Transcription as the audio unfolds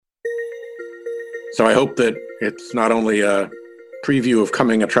So I hope that it's not only a preview of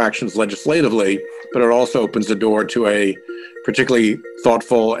coming attractions legislatively, but it also opens the door to a particularly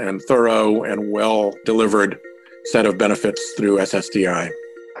thoughtful and thorough and well-delivered set of benefits through SSDI.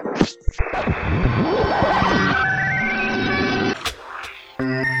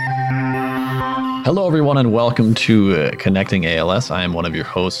 Hello, everyone, and welcome to Connecting ALS. I am one of your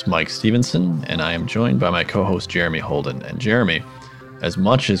hosts, Mike Stevenson, and I am joined by my co-host, Jeremy Holden. And Jeremy, as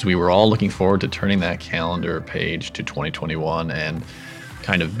much as we were all looking forward to turning that calendar page to 2021 and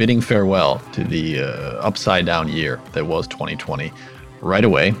kind of bidding farewell to the upside-down year that was 2020, right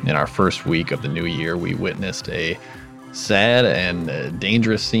away in our first week of the new year, we witnessed a sad and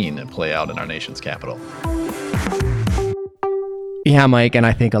dangerous scene play out in our nation's capital. Yeah, Mike, and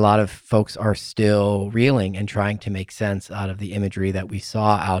I think a lot of folks are still reeling and trying to make sense out of the imagery that we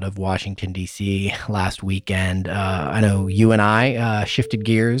saw out of Washington, D.C. last weekend. I know you and I shifted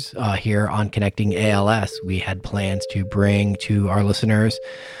gears here on Connecting ALS. We had plans to bring to our listeners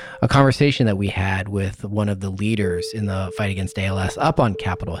a conversation that we had with one of the leaders in the fight against ALS up on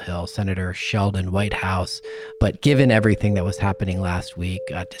Capitol Hill, Senator Sheldon Whitehouse. But given everything that was happening last week,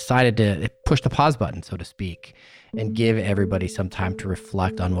 decided to push the pause button, so to speak, and give everybody some time to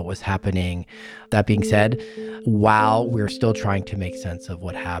reflect on what was happening. That being said, while we're still trying to make sense of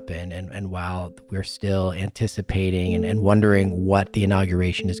what happened and while we're still anticipating and wondering what the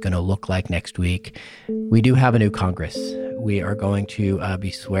inauguration is going to look like next week, we do have a new Congress. We are going to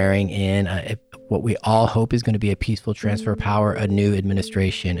be swearing in what we all hope is going to be a peaceful transfer of power, a new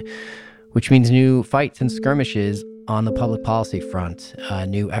administration, which means new fights and skirmishes on the public policy front,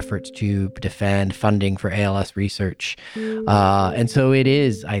 new efforts to defend funding for ALS research. And so it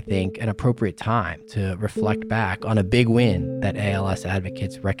is, I think, an appropriate time to reflect back on a big win that ALS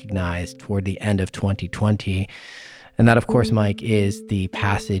advocates recognized toward the end of 2020. And that, of course, Mike, is the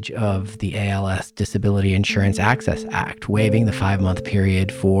passage of the ALS Disability Insurance Access Act, waiving the 5-month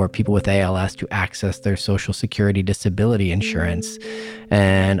period for people with ALS to access their Social Security disability insurance.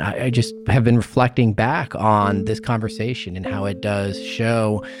 And I just have been reflecting back on this conversation and how it does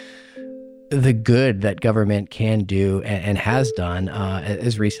show the good that government can do and has done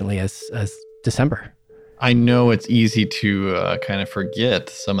as recently as December. I know it's easy to kind of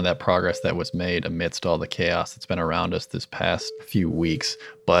forget some of that progress that was made amidst all the chaos that's been around us this past few weeks.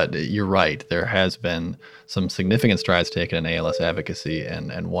 But you're right. There has been some significant strides taken in ALS advocacy.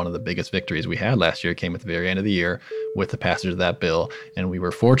 And one of the biggest victories we had last year came at the very end of the year with the passage of that bill. And we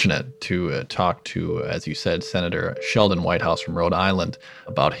were fortunate to talk to, as you said, Senator Sheldon Whitehouse from Rhode Island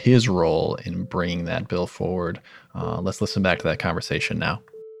about his role in bringing that bill forward. Let's listen back to that conversation now.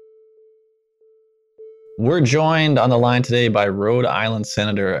 We're joined on the line today by Rhode Island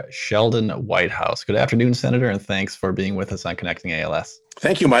Senator Sheldon Whitehouse. Good afternoon, Senator, and thanks for being with us on Connecting ALS.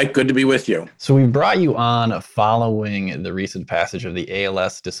 Thank you, Mike. Good to be with you. So we brought you on following the recent passage of the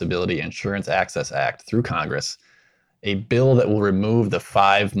ALS Disability Insurance Access Act through Congress, a bill that will remove the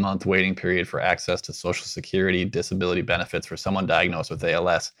 5-month waiting period for access to Social Security disability benefits for someone diagnosed with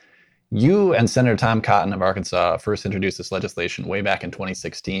ALS. You and Senator Tom Cotton of Arkansas first introduced this legislation way back in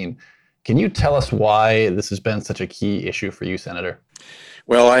 2016. Can you tell us why this has been such a key issue for you, Senator?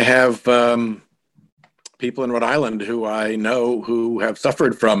 Well, I have people in Rhode Island who I know who have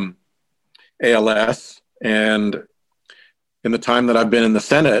suffered from ALS. And in the time that I've been in the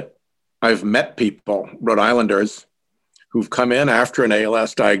Senate, I've met people, Rhode Islanders, who've come in after an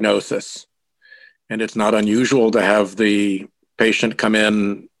ALS diagnosis. And it's not unusual to have the patient come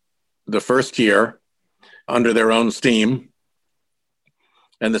in the first year under their own steam,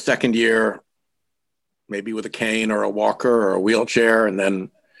 and the second year, maybe with a cane or a walker or a wheelchair, and then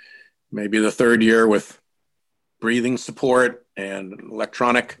maybe the third year with breathing support and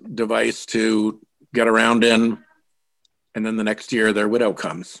electronic device to get around in, and then the next year their widow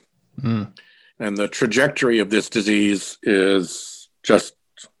comes. And the trajectory of this disease is just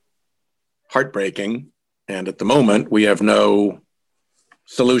heartbreaking, and at the moment we have no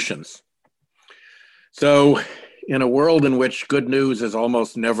solutions. So in a world in which good news is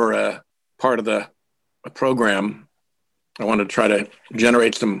almost never a part of a program, I want to try to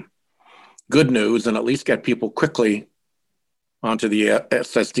generate some good news and at least get people quickly onto the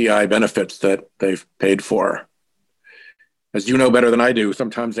SSDI benefits that they've paid for. As you know better than I do,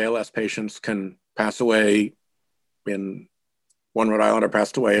 sometimes ALS patients can pass away one Rhode Islander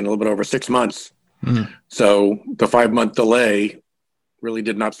passed away in a little bit over 6 months. So the 5-month delay really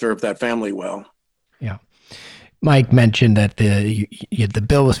did not serve that family well. Yeah. Mike mentioned that the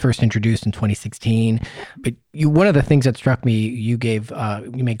bill was first introduced in 2016, but one of the things that struck me, you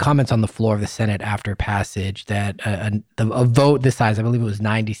made comments on the floor of the Senate after passage that a vote this size, I believe it was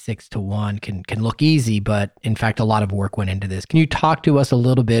 96-1, can look easy, but in fact a lot of work went into this. Can you talk to us a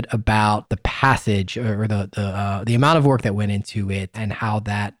little bit about the passage or the amount of work that went into it and how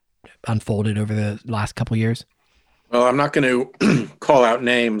that unfolded over the last couple of years? Well, I'm not going to call out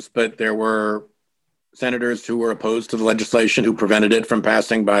names, but there were senators who were opposed to the legislation who prevented it from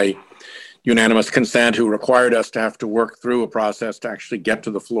passing by unanimous consent, who required us to have to work through a process to actually get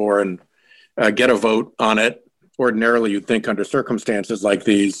to the floor and get a vote on it. Ordinarily, you'd think under circumstances like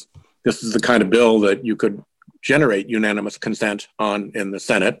these, this is the kind of bill that you could generate unanimous consent on in the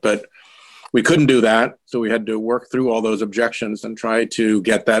Senate, but we couldn't do that. So we had to work through all those objections and try to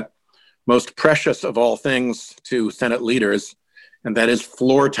get that most precious of all things to Senate leaders, and that is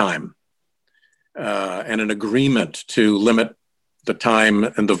floor time. And an agreement to limit the time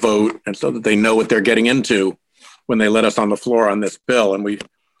and the vote, and so that they know what they're getting into when they let us on the floor on this bill. And we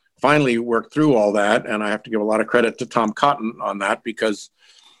finally worked through all that, and I have to give a lot of credit to Tom Cotton on that, because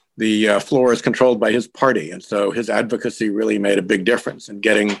the floor is controlled by his party, and so his advocacy really made a big difference in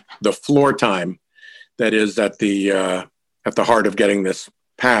getting the floor time that is at the heart of getting this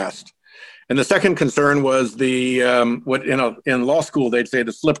passed. And the second concern was the what in law school they'd say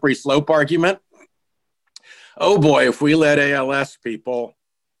the slippery slope argument. Oh boy, if we let ALS people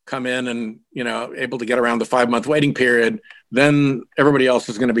come in and, able to get around the 5-month waiting period, then everybody else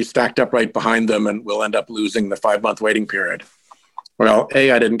is going to be stacked up right behind them and we'll end up losing the 5-month waiting period. Well,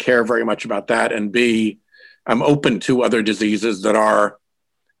 A, I didn't care very much about that. And B, I'm open to other diseases that are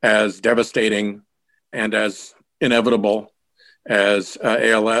as devastating and as inevitable as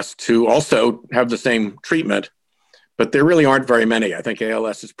ALS to also have the same treatment. But there really aren't very many. I think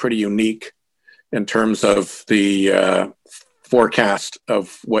ALS is pretty unique in terms of the forecast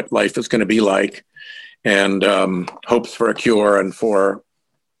of what life is going to be like, and hopes for a cure and for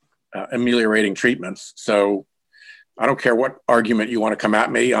ameliorating treatments. So I don't care what argument you want to come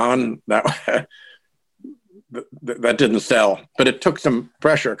at me on, that that didn't sell. But it took some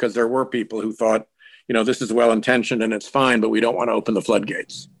pressure, because there were people who thought, this is well-intentioned and it's fine, but we don't want to open the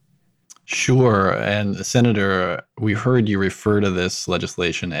floodgates. Sure. And Senator, we heard you refer to this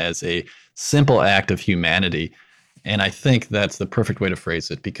legislation as a simple act of humanity. And I think that's the perfect way to phrase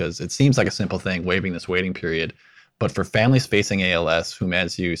it, because it seems like a simple thing, waiving this waiting period. But for families facing ALS, whom,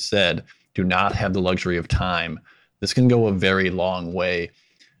 as you said, do not have the luxury of time, this can go a very long way.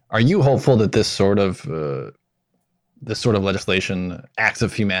 Are you hopeful that this sort of legislation, acts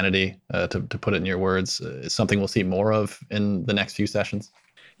of humanity, to put it in your words, is something we'll see more of in the next few sessions?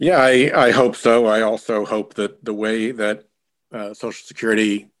 Yeah, I hope so. I also hope that the way that Social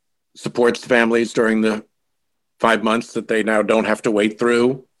Security supports families during the 5 months that they now don't have to wait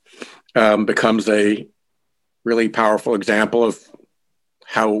through becomes a really powerful example of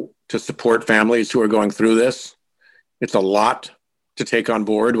how to support families who are going through this. It's a lot to take on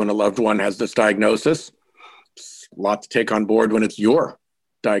board when a loved one has this diagnosis. It's a lot to take on board when it's your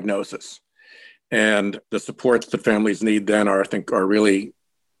diagnosis. And the supports that families need then I think are really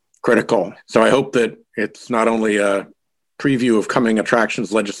critical. So I hope that it's not only a preview of coming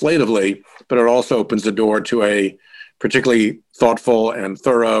attractions legislatively, but it also opens the door to a particularly thoughtful and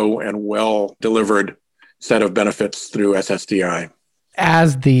thorough and well-delivered set of benefits through SSDI.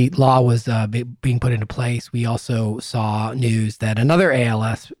 As the law was being put into place, we also saw news that another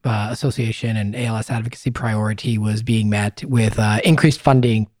ALS association and ALS advocacy priority was being met with increased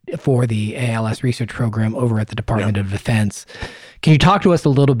funding for the ALS research program over at the Department of Defense. Can you talk to us a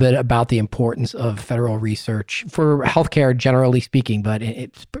little bit about the importance of federal research for healthcare, generally speaking, but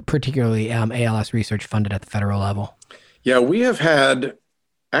it's particularly ALS research funded at the federal level? Yeah, we have had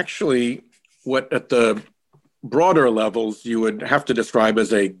actually what at the broader levels you would have to describe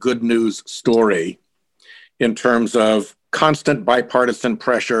as a good news story in terms of constant bipartisan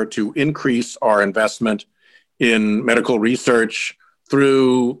pressure to increase our investment in medical research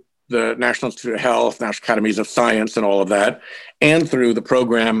through the National Institute of Health, National Academies of Science, and all of that, and through the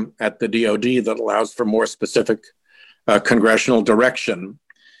program at the DoD that allows for more specific congressional direction.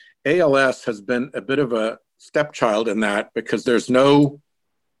 ALS has been a bit of a stepchild in that, because there's no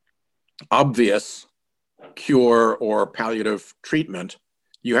obvious cure or palliative treatment.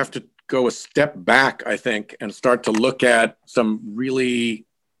 You have to go a step back, I think, and start to look at some really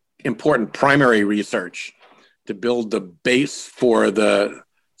important primary research to build the base for the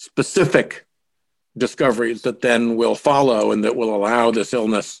specific discoveries that then will follow and that will allow this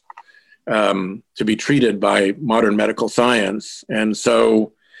illness to be treated by modern medical science. And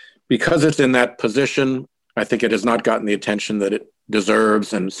so because it's in that position, I think it has not gotten the attention that it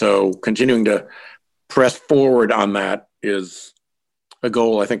deserves. And so continuing to press forward on that is a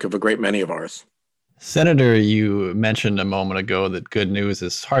goal, I think, of a great many of ours. Senator, you mentioned a moment ago that good news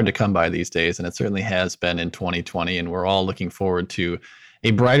is hard to come by these days, and it certainly has been in 2020. And we're all looking forward to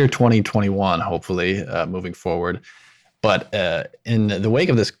a brighter 2021, hopefully, moving forward. But in the wake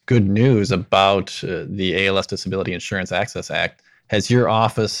of this good news about the ALS Disability Insurance Access Act, has your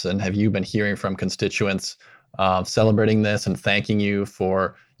office and have you been hearing from constituents celebrating this and thanking you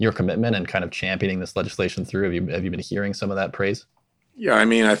for your commitment and kind of championing this legislation through? Have you been hearing some of that praise? Yeah, I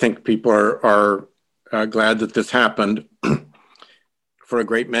mean, I think people are glad that this happened. For a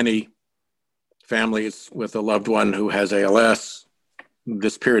great many families with a loved one who has ALS,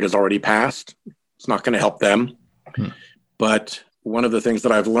 this period has already passed. It's not going to help them. But one of the things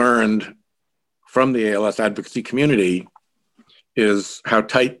that I've learned from the ALS advocacy community is how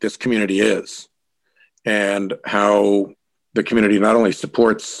tight this community is and how the community not only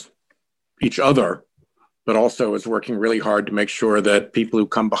supports each other, but also is working really hard to make sure that people who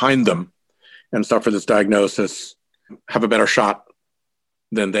come behind them and suffer this diagnosis have a better shot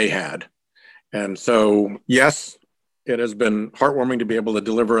than they had. And so, yes, it has been heartwarming to be able to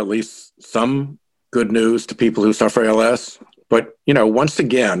deliver at least some good news to people who suffer ALS. But, once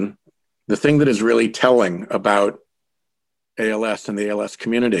again, the thing that is really telling about ALS and the ALS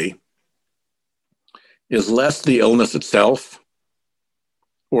community is less the illness itself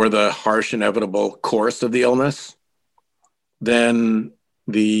or the harsh, inevitable course of the illness than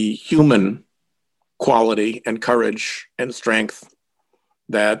the human quality and courage and strength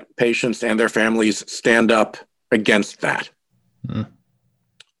that patients and their families stand up against that.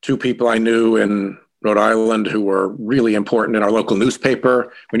 Two people I knew in Rhode Island who were really important in our local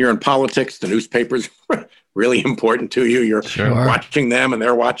newspaper. When you're in politics, the newspaper's really important to you. You're watching them and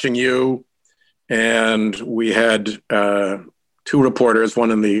they're watching you. And we had two reporters,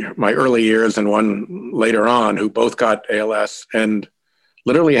 one in my early years and one later on, who both got ALS and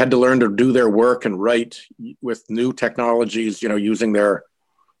literally had to learn to do their work and write with new technologies, using their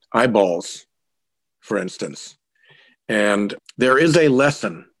eyeballs, for instance. And there is a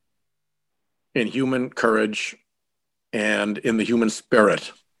lesson in human courage and in the human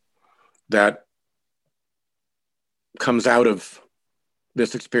spirit that comes out of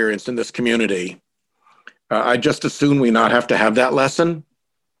this experience in this community. I just assume we not have to have that lesson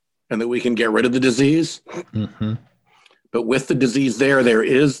and that we can get rid of the disease. But with the disease there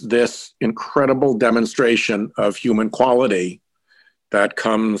is this incredible demonstration of human quality that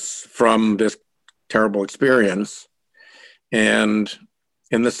comes from this terrible experience. And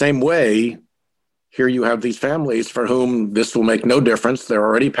in the same way, here you have these families for whom this will make no difference. They're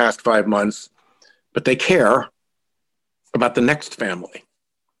already past 5 months, but they care about the next family.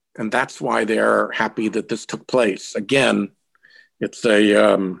 And that's why they're happy that this took place. Again, it's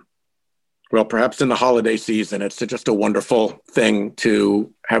perhaps in the holiday season, it's just a wonderful thing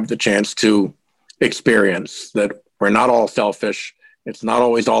to have the chance to experience that we're not all selfish. It's not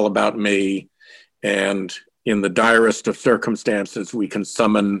always all about me. And in the direst of circumstances, we can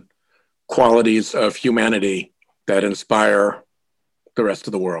summon qualities of humanity that inspire the rest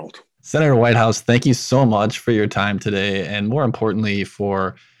of the world. Senator Whitehouse, thank you so much for your time today, and more importantly,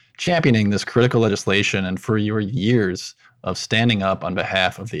 for championing this critical legislation and for your years of standing up on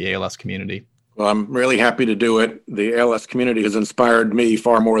behalf of the ALS community. Well, I'm really happy to do it. The ALS community has inspired me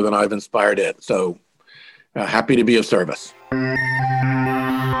far more than I've inspired it. So happy to be of service.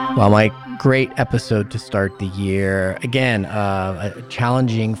 Well, Mike, great episode to start the year. Again, a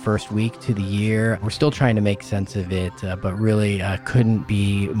challenging first week to the year. We're still trying to make sense of it, but really couldn't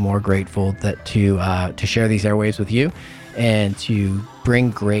be more grateful to share these airwaves with you and to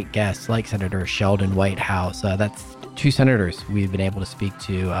bring great guests like Senator Sheldon Whitehouse. That's two senators we've been able to speak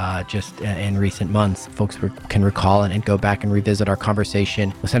to just in recent months. Folks can recall and go back and revisit our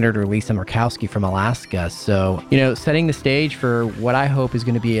conversation with Senator Lisa Murkowski from Alaska. So, setting the stage for what I hope is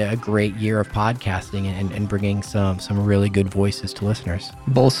going to be a great year of podcasting and bringing some really good voices to listeners.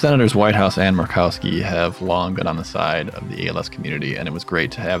 Both Senators Whitehouse and Murkowski have long been on the side of the ALS community, and it was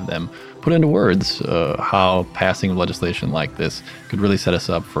great to have them put into words how passing legislation like this could really set us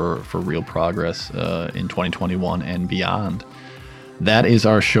up for real progress in 2021 and beyond. That is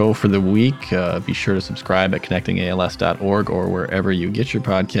our show for the week. Be sure to subscribe at connectingals.org or wherever you get your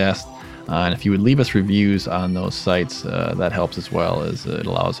podcast. And if you would leave us reviews on those sites, that helps as well, as it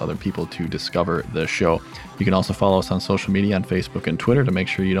allows other people to discover the show. You can also follow us on social media on Facebook and Twitter to make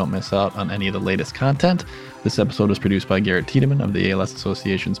sure you don't miss out on any of the latest content. This episode was produced by Garrett Tiedemann of the ALS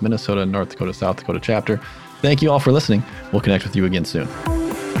Association's Minnesota and North Dakota, South Dakota chapter. Thank you all for listening. We'll connect with you again soon.